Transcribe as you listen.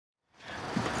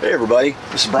Hey everybody,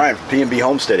 this is Brian from PNB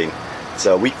Homesteading. It's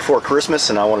a week before Christmas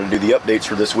and I wanted to do the updates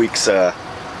for this week's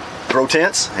grow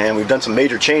tents, and we've done some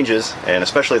major changes, and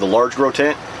especially the large grow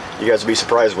tent. You guys will be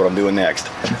surprised what I'm doing next.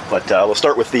 But we'll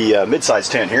start with the mid-size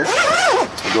tent here.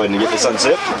 Let's go ahead and get this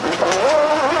unzipped.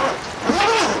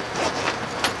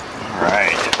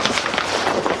 Alright,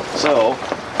 so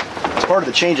as part of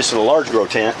the changes to the large grow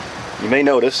tent, you may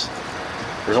notice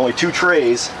there's only 2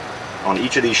 trays on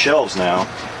each of these shelves now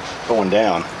going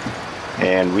down,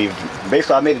 and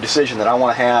I've made a decision that I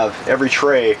want to have every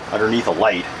tray underneath a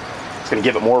light. It's going to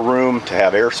give it more room to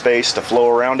have airspace to flow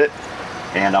around it,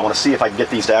 and I want to see if I can get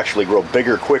these to actually grow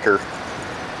bigger quicker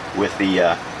with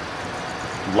the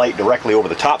light directly over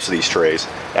the tops of these trays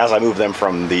as I move them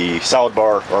from the solid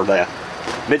bar or the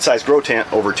mid-size grow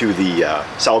tent over to the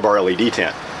solid bar LED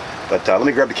tent. But let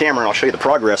me grab the camera and I'll show you the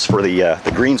progress for the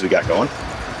greens we got going.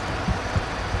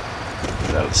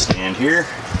 Get out of the stand here.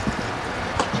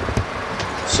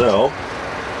 So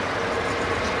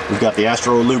we've got the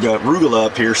Arugula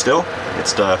up here still.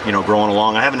 It's growing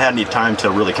along. I haven't had any time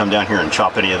to really come down here and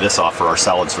chop any of this off for our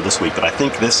salads for this week, but I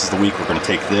think this is the week we're going to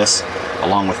take this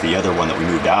along with the other one that we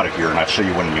moved out of here, and I'll show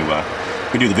you when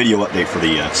we do the video update for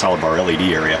the solid bar LED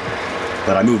area.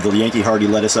 But I moved the Yankee Hardy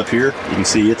lettuce up here. You can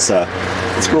see it's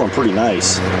growing pretty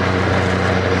nice.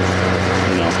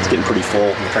 It's getting pretty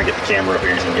full. I'm trying to get the camera up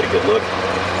here so you can get a good look.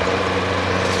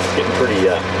 It's getting pretty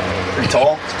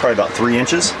tall. It's probably about 3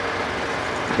 inches.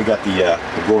 We got the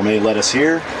gourmet lettuce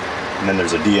here, and then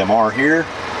there's a DMR here.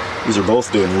 These are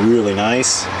both doing really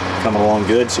nice, coming along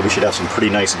good, so we should have some pretty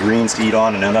nice greens to eat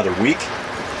on in another week,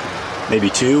 maybe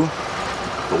 2,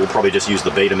 but we'll probably just use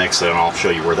the Beta Mix and I'll show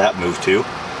you where that moved to.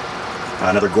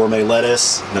 Another gourmet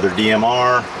lettuce, another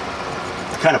DMR.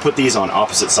 I kind of put these on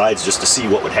opposite sides just to see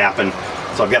what would happen.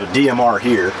 So I've got a DMR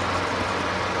here,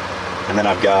 and then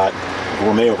I've got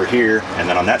gourmet over here, and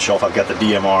then on that shelf I've got the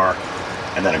DMR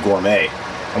and then a gourmet.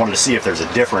 I wanted to see if there's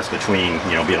a difference between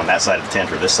being on that side of the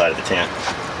tent or this side of the tent.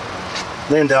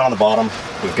 Then down on the bottom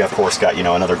we've got, of course, got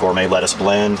another gourmet lettuce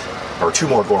blend, or 2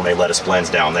 more gourmet lettuce blends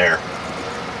down there,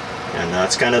 and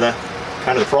that's kind of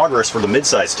the progress for the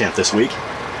mid-size tent this week.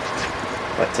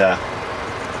 But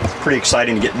it's pretty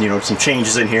exciting to get some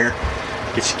changes in here,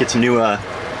 get some new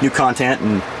content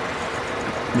and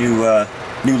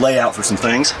new layout for some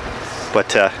things.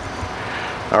 But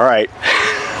all right.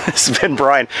 This has been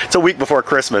Brian. It's a week before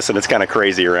Christmas and it's kind of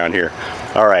crazy around here.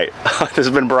 All right, this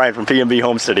has been Brian from PNB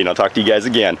Homesteading. I'll talk to you guys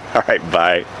again. All right,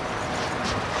 bye.